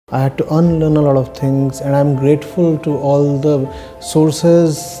I had to unlearn a lot of things, and I'm grateful to all the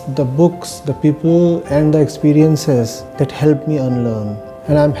sources, the books, the people, and the experiences that helped me unlearn.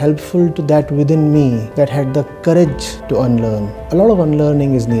 And I'm helpful to that within me that had the courage to unlearn. A lot of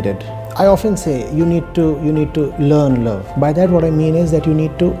unlearning is needed. I often say you need to learn love. By that what I mean is that you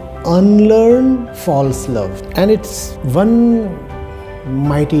need to unlearn false love. And it's one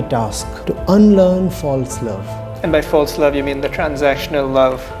mighty task to unlearn false love. And by false love, you mean the transactional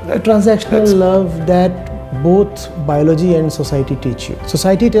love? Love that both biology and society teach you.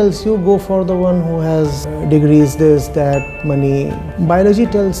 Society tells you go for the one who has degrees, this, that, money. Biology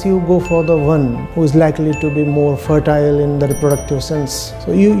tells you go for the one who is likely to be more fertile in the reproductive sense.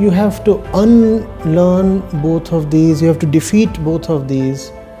 So you have to unlearn both of these, you have to defeat both of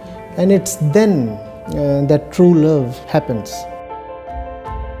these, and it's then that true love happens.